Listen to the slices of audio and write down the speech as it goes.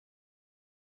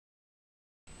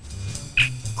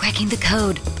checking the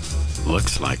code.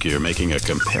 Looks like you're making a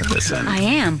comparison. I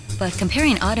am, but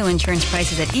comparing auto insurance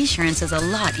prices at Esurance is a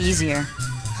lot easier.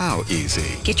 How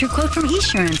easy? Get your quote from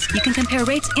Esurance. You can compare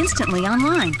rates instantly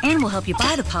online, and we'll help you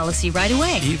buy the policy right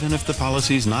away. Even if the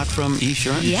policy's not from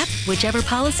Esurance? Yep, whichever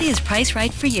policy is priced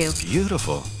right for you.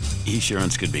 Beautiful.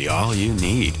 Esurance could be all you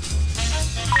need.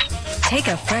 Take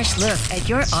a fresh look at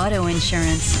your auto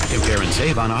insurance. Compare and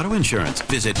save on auto insurance.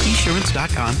 Visit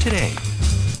Esurance.com today.